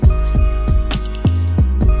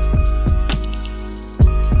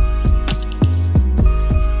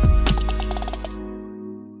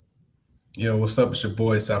Yo, what's up? It's your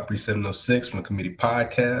boy Southbreeze 706 from the Committee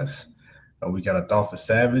Podcast. We got Adolphus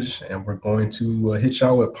Savage, and we're going to hit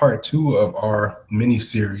y'all with part two of our mini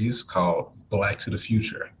series called Black to the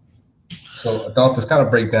Future. So, Adolphus, kind of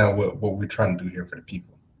break down what we're trying to do here for the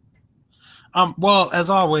people. Well, as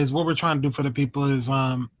always, what we're trying to do for the people is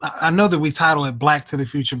I know that we title it Black to the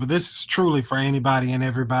Future, but this is truly for anybody and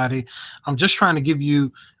everybody. I'm just trying to give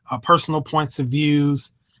you personal points of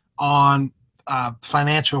views on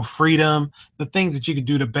financial freedom, the things that you could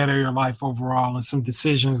do to better your life overall, and some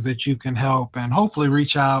decisions that you can help and hopefully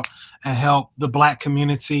reach out and help the Black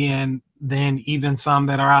community and then even some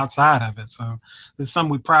that are outside of it. So this is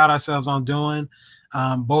something we pride ourselves on doing.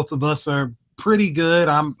 Both of us are pretty good.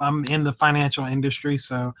 I'm in the financial industry,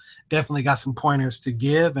 so definitely got some pointers to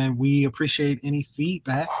give, and we appreciate any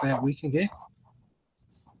feedback that we can get.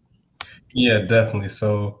 Yeah, definitely.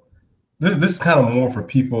 So, this is kind of more for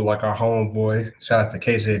people like our homeboy. Shout out to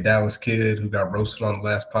KJ Dallas Kid who got roasted on the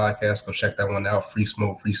last podcast. Go check that one out. Free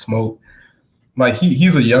smoke, free smoke. Like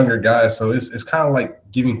he's a younger guy, so it's kind of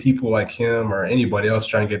like giving people like him or anybody else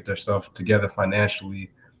trying to get themselves together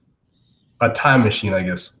financially a time machine, I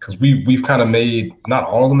guess, because we've kind of made not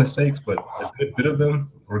all the mistakes, but a good bit of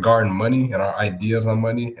them regarding money and our ideas on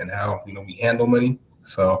money and how we handle money.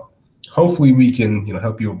 So hopefully we can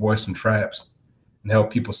help you avoid some traps and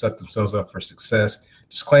help people set themselves up for success.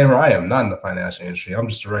 Disclaimer: I am not in the financial industry. I'm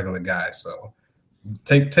just a regular guy. So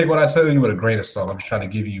take what I tell you with a grain of salt. I'm just trying to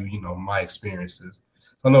give you my experiences.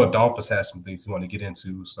 So I know Adolphus has some things he want to get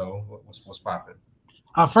into. So what's popping?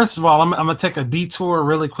 First of all, I'm going to take a detour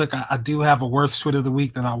really quick. I do have a worst tweet of the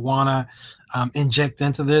week that I want to inject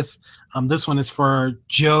into this. This one is for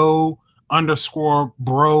Joe underscore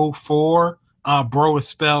bro 4. Bro is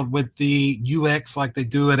spelled with the UX like they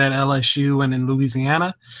do it at LSU and in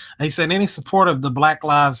Louisiana. And he said, any support of the Black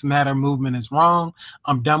Lives Matter movement is wrong.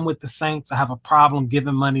 I'm done with the Saints. I have a problem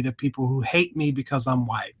giving money to people who hate me because I'm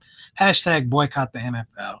white. Hashtag boycott the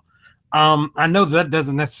NFL. I know that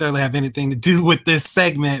doesn't necessarily have anything to do with this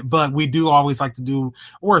segment, but we do always like to do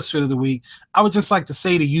worst fit of the week. I would just like to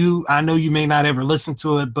say to you, I know you may not ever listen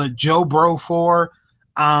to it, but Joe Bro 4,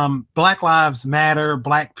 Black Lives Matter,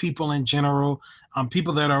 Black people in general,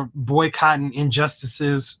 people that are boycotting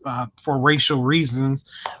injustices for racial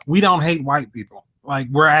reasons, we don't hate white people. Like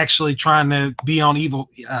we're actually trying to be on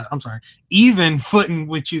even footing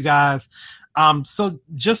with you guys. So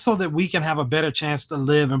just so that we can have a better chance to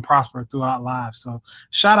live and prosper throughout lives. So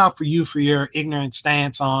shout out for you for your ignorant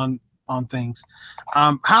stance on things.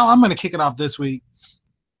 How I'm going to kick it off this week.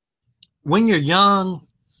 When you're young,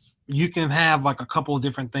 you can have like a couple of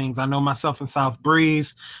different things. I know myself and South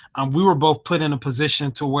Breeze, we were both put in a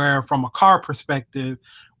position to where, from a car perspective,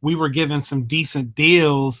 we were given some decent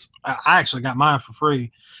deals. I actually got mine for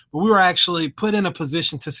free, but we were actually put in a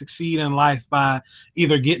position to succeed in life by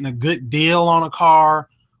either getting a good deal on a car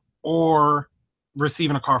or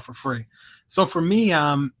receiving a car for free. So for me,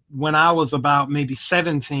 when I was about maybe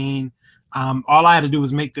 17, all I had to do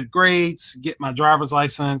was make good grades, get my driver's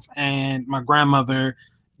license, and my grandmother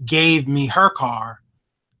gave me her car.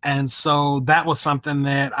 And so that was something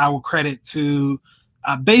that I would credit to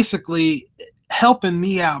basically helping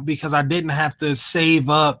me out because I didn't have to save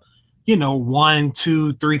up, $1,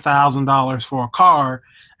 $2, $3,000 for a car.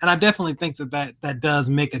 And I definitely think that does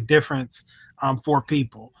make a difference for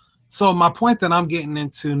people. So my point that I'm getting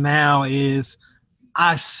into now is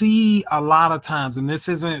I see a lot of times, and this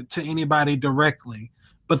isn't to anybody directly,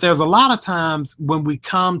 but there's a lot of times when we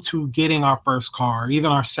come to getting our first car,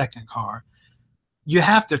 even our second car, you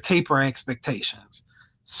have to taper expectations.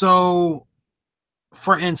 So,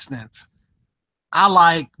 for instance, I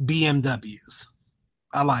like BMWs.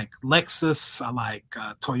 I like Lexus. I like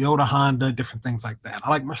Toyota, Honda, different things like that. I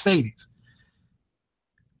like Mercedes.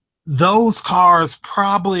 Those cars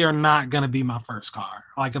probably are not going to be my first car.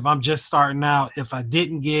 Like if I'm just starting out, if I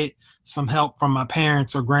didn't get some help from my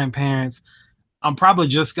parents or grandparents, I'm probably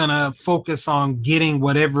just going to focus on getting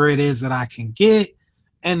whatever it is that I can get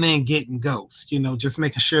and then getting Ghost, just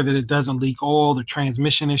making sure that it doesn't leak oil, the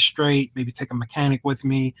transmission is straight, maybe take a mechanic with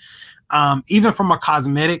me. Even from a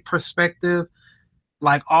cosmetic perspective,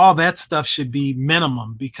 like all that stuff should be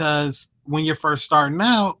minimum because when you're first starting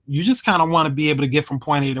out, you just kind of want to be able to get from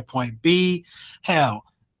point A to point B. Hell,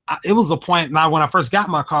 it was a point now when I first got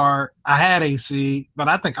my car, I had AC, but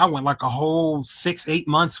I think I went like a whole 6, 8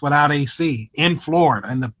 months without AC in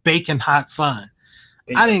Florida in the baking hot sun.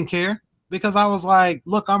 I didn't care because I was like,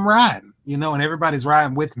 look, I'm riding, and everybody's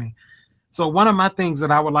riding with me. So one of my things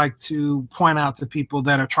that I would like to point out to people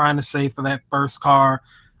that are trying to save for that first car,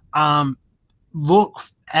 look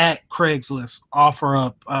at Craigslist, offer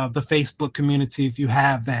up the Facebook community if you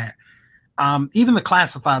have that. Even the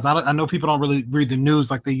classifieds. I know people don't really read the news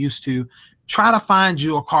like they used to. Try to find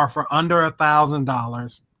you a car for under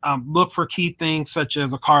 $1,000. Look for key things such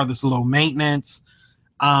as a car that's low maintenance,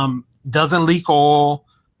 doesn't leak oil.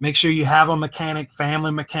 Make sure you have a mechanic, family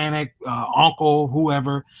mechanic, uncle,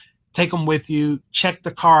 whoever. Take them with you. Check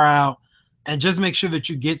the car out, and just make sure that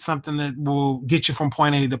you get something that will get you from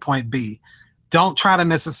point A to point B. Don't try to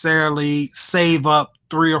necessarily save up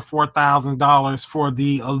 $3,000 or $4,000 for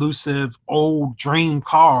the elusive old dream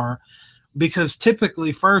car, because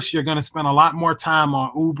typically first you're going to spend a lot more time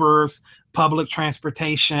on Ubers, public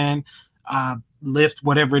transportation, Lyft,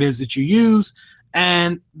 whatever it is that you use.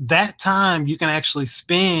 And that time you can actually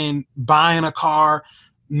spend buying a car,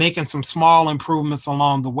 making some small improvements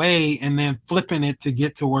along the way, and then flipping it to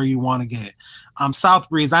get to where you want to get. South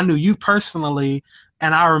Breeze, I knew you personally,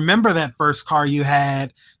 and I remember that first car you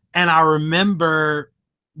had, and I remember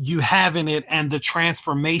you having it and the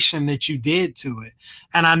transformation that you did to it.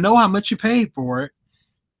 And I know how much you paid for it.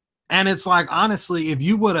 And it's like, honestly, if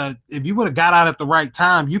you would have got out at the right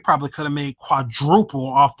time, you probably could have made quadruple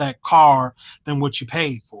off that car than what you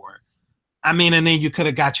paid for it. I mean, and then you could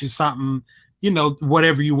have got you something,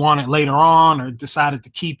 whatever you wanted later on, or decided to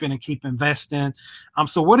keep it and keep investing.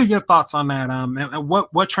 So what are your thoughts on that? And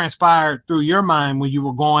what transpired through your mind when you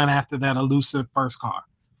were going after that elusive first car?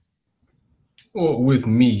 Well, with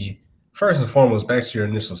me, first and foremost, back to your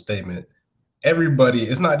initial statement, everybody,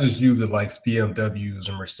 it's not just you that likes BMWs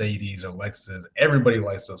or Mercedes or Lexus. Everybody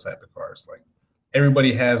likes those type of cars. Like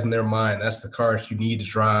everybody has in their mind, that's the cars you need to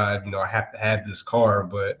drive. I have to have this car.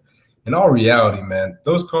 But in all reality, man,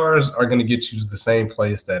 those cars are going to get you to the same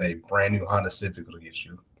place that a brand new Honda Civic will get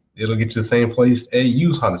you. It'll get you the same place a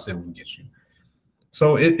used Honda Civic will get you.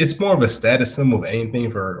 So it's more of a status symbol of anything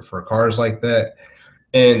for cars like that.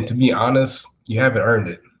 And to be honest, you haven't earned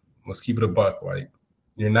it. Let's keep it a buck. Like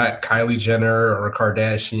you're not Kylie Jenner or a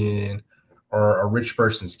Kardashian or a rich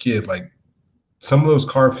person's kid. Like some of those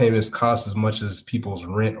car payments cost as much as people's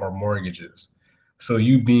rent or mortgages. So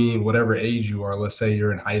you being whatever age you are, let's say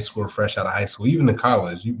you're in high school or fresh out of high school, even in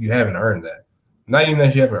college, you haven't earned that. Not even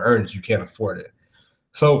that you haven't earned it, you can't afford it.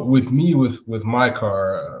 So with me, with my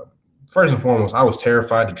car, first and foremost, I was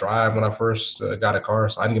terrified to drive when I first got a car.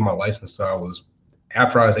 So I didn't get my license until I was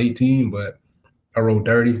after I was 18, but I rode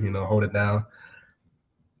dirty, hold it down.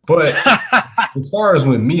 But as far as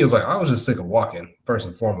with me, it's like I was just sick of walking, first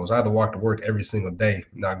and foremost. I had to walk to work every single day.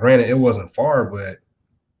 Now, granted, it wasn't far, but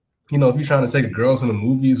if you're trying to take girls in the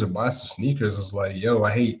movies or buy some sneakers, it's like, yo,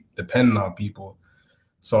 I hate depending on people.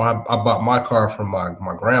 So I bought my car from my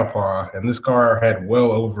grandpa, and this car had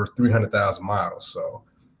well over 300,000 miles. So,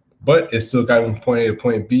 but it still got me from point A to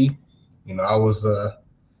point B. I was a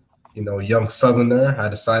young Southerner. I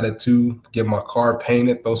decided to get my car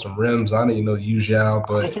painted, throw some rims on it, the usual.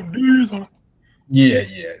 But yeah,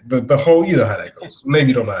 the whole, how that goes. Maybe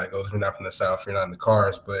you don't know how that goes. If you're not from the South, you're not in the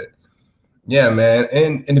cars. But yeah, man.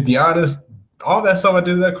 And to be honest, all that stuff I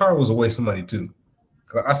did in that car was a waste of money too.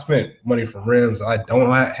 I spent money for rims I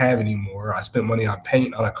don't have anymore. I spent money on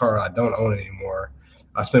paint on a car I don't own anymore.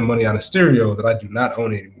 I spent money on a stereo that I do not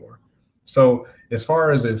own anymore. So as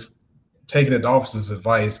far as if taking the officer's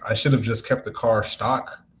advice, I should have just kept the car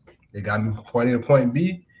stock. It got me from point A to point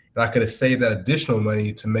B, and I could have saved that additional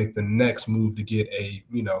money to make the next move to get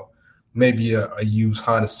maybe a used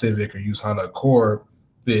Honda Civic or used Honda Accord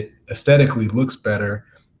that aesthetically looks better.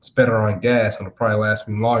 It's better on gas, and it'll probably last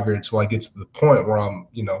me longer until I get to the point where I'm,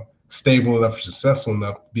 stable enough, successful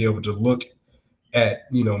enough to be able to look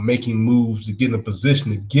at, making moves to get in a position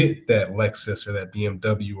to get that Lexus or that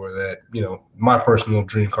BMW or that, my personal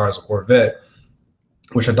dream car is a Corvette,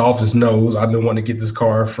 which Adolphus knows I've been wanting to get this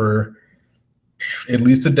car for at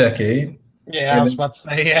least a decade. Yeah, I was about to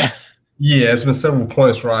say, yeah. Yeah, it's been several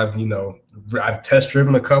points where I've test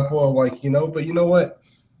driven a couple, but you know what?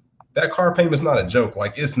 That car payment's not a joke.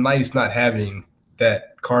 Like, it's nice not having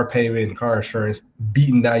that car payment and car insurance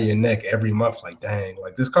beating down your neck every month. Like, dang,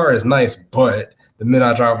 like this car is nice, but the minute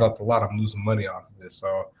I drive off the lot, I'm losing money off of it.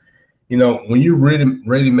 So, when you're ready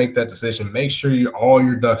to make that decision, make sure all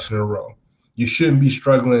your ducks in a row. You shouldn't be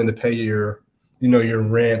struggling to pay your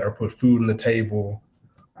rent or put food on the table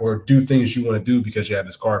or do things you want to do because you have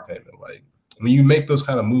this car payment. Like, when you make those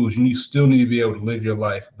kind of moves, you still need to be able to live your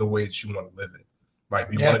life the way that you want to live it. Like,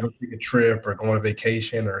 if you want to go take a trip or go on a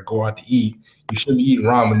vacation or go out to eat, you shouldn't be eating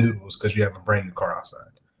ramen noodles because you have a brand new car outside.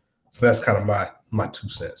 So that's kind of my 2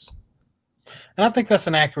 cents. And I think that's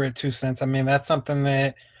an accurate 2 cents. I mean, that's something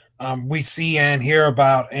that we see and hear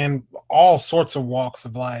about in all sorts of walks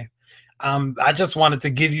of life. I just wanted to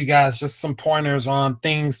give you guys just some pointers on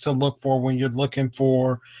things to look for when you're looking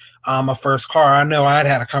for my first car. I know I'd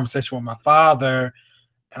had a conversation with my father,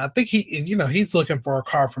 and I think he's looking for a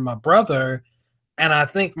car for my brother. And I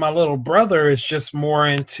think my little brother is just more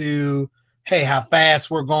into, hey, how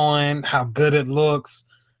fast we're going, how good it looks.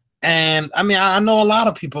 And I mean, I know a lot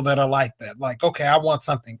of people that are like that. Like, okay, I want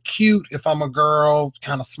something cute if I'm a girl,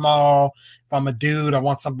 kind of small. If I'm a dude, I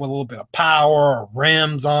want something with a little bit of power or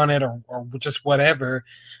rims on it or just whatever.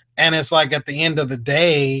 And it's like at the end of the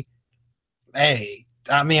day, hey,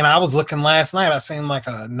 I mean, I was looking last night, I seen like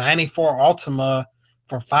a 94 Altima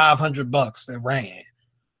for $500 that ran.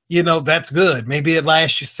 That's good. Maybe it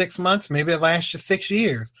lasts you 6 months. Maybe it lasts you 6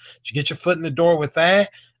 years. You get your foot in the door with that,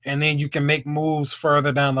 and then you can make moves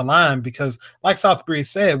further down the line. Because, like South Breeze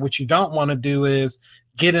said, what you don't want to do is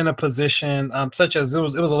get in a position such as it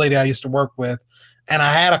was a lady I used to work with, and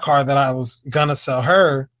I had a car that I was gonna sell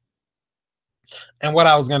her, and what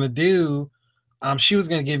I was gonna do, she was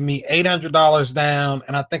gonna give me $800 down,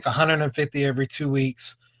 and I think 150 every 2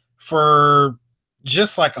 weeks for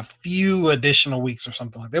just like a few additional weeks or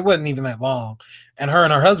something like that. It wasn't even that long. And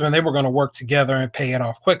her husband, they were going to work together and pay it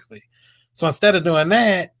off quickly. So instead of doing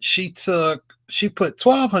that, she put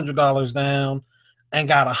 $1,200 down and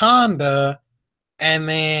got a Honda and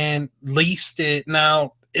then leased it.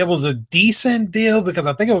 Now it was a decent deal because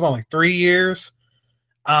I think it was only 3 years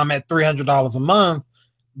at $300 a month.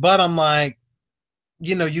 But I'm like,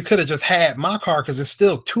 you could have just had my car because there's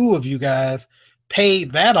still two of you guys,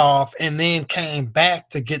 paid that off and then came back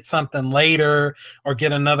to get something later or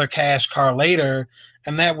get another cash car later.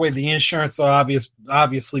 And that way the insurance will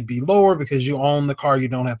obviously be lower because you own the car. You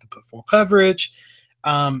don't have to put full coverage.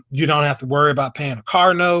 You don't have to worry about paying a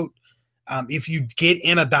car note. If you get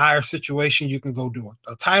in a dire situation, you can go do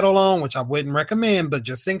a title loan, which I wouldn't recommend, but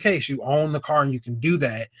just in case, you own the car and you can do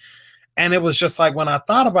that. And it was just like, when I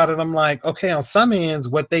thought about it, I'm like, okay, on some ends,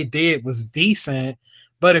 what they did was decent.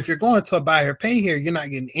 But if you're going to a buy or pay here, you're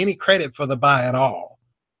not getting any credit for the buy at all.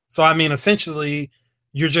 So, I mean, essentially,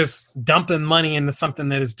 you're just dumping money into something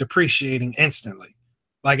that is depreciating instantly.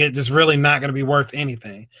 Like, it's just really not going to be worth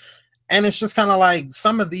anything. And it's just kind of like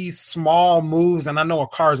some of these small moves, and I know a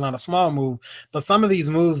car is not a small move, but some of these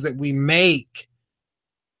moves that we make,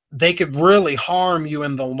 they could really harm you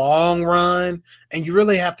in the long run. And you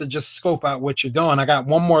really have to just scope out what you're doing. I got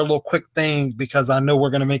one more little quick thing because I know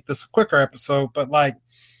we're going to make this a quicker episode, but like,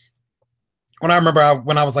 when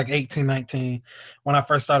I was like 18, 19, when I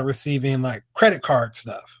first started receiving like credit card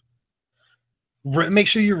stuff, make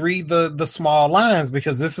sure you read the small lines,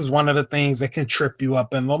 because this is one of the things that can trip you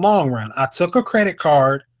up in the long run. I took a credit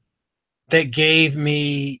card that gave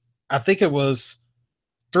me, I think it was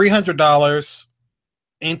 $300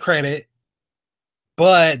 in credit,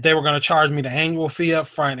 but they were going to charge me the annual fee up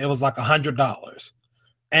front. It was like $100.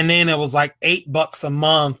 And then it was like $8 a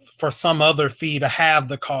month for some other fee to have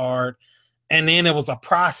the card. And then it was a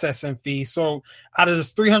processing fee. So out of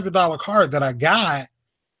this $300 card that I got,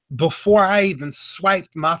 before I even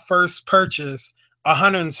swiped my first purchase,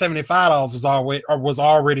 $175 was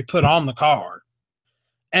already put on the card.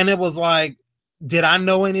 And it was like, did I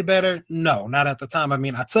know any better? No, not at the time. I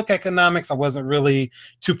mean, I took economics. I wasn't really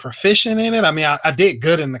too proficient in it. I mean, I did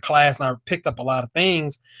good in the class and I picked up a lot of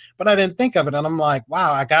things, but I didn't think of it. And I'm like,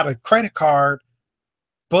 wow, I got a credit card,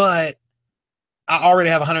 but I already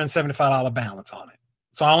have $175 balance on it.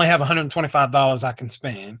 So I only have $125 I can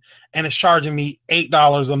spend, and it's charging me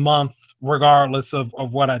 $8 a month regardless of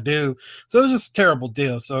what I do. So it's just a terrible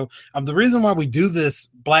deal. So the reason why we do this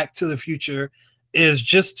Black to the Future is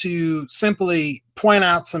just to simply point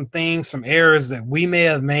out some things, some errors that we may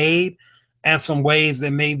have made, and some ways that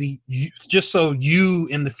maybe just so you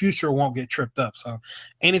in the future won't get tripped up. So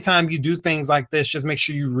anytime you do things like this, just make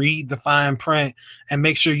sure you read the fine print and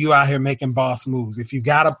make sure you out here making boss moves. If you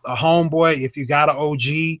got a homeboy, if you got an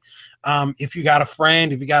OG, if you got a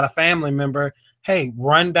friend, if you got a family member, hey,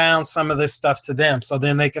 run down some of this stuff to them. So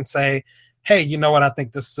then they can say, hey, you know what? I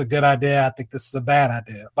think this is a good idea. I think this is a bad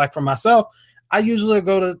idea. Like for myself, I usually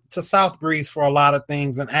go to South Breeze for a lot of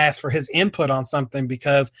things and ask for his input on something,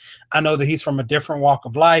 because I know that he's from a different walk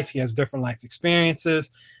of life. He has different life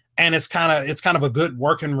experiences, and it's kind of a good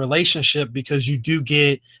working relationship because you do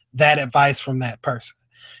get that advice from that person.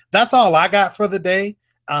 That's all I got for the day.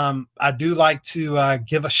 I do like to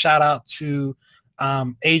give a shout out to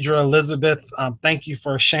Adria Elizabeth. Thank you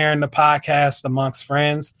for sharing the podcast amongst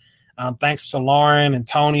friends. Thanks to Lauren and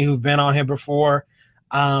Tony, who've been on here before.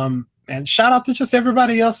 And shout out to just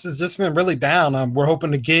everybody else who's just been really down. We're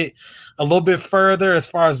hoping to get a little bit further as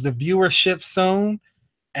far as the viewership soon.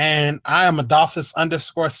 And I am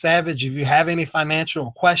Adolphus_Savage. If you have any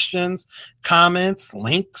financial questions, comments,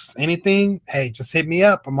 links, anything, hey, just hit me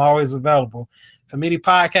up. I'm always available. Committee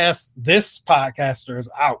Podcast, this podcaster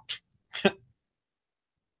is out.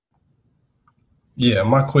 Yeah,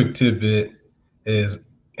 my quick tidbit is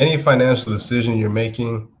any financial decision you're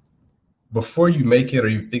making, before you make it or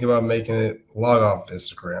you think about making it, log off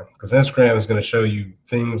Instagram, because Instagram is going to show you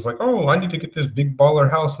things like, oh, I need to get this big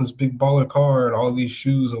baller house and this big baller car and all these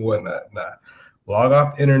shoes and whatnot. Nah, log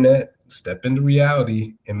off internet, step into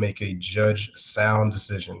reality, and make a judge sound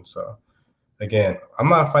decision. So again, I'm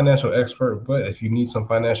not a financial expert, but if you need some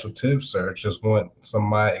financial tips or just want some of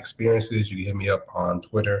my experiences, you can hit me up on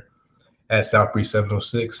Twitter at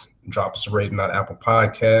Southbreeze706. Drop us a rating on Apple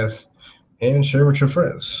Podcasts and share with your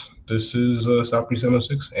friends. This is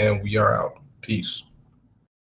Southbreeze706, and we are out. Peace.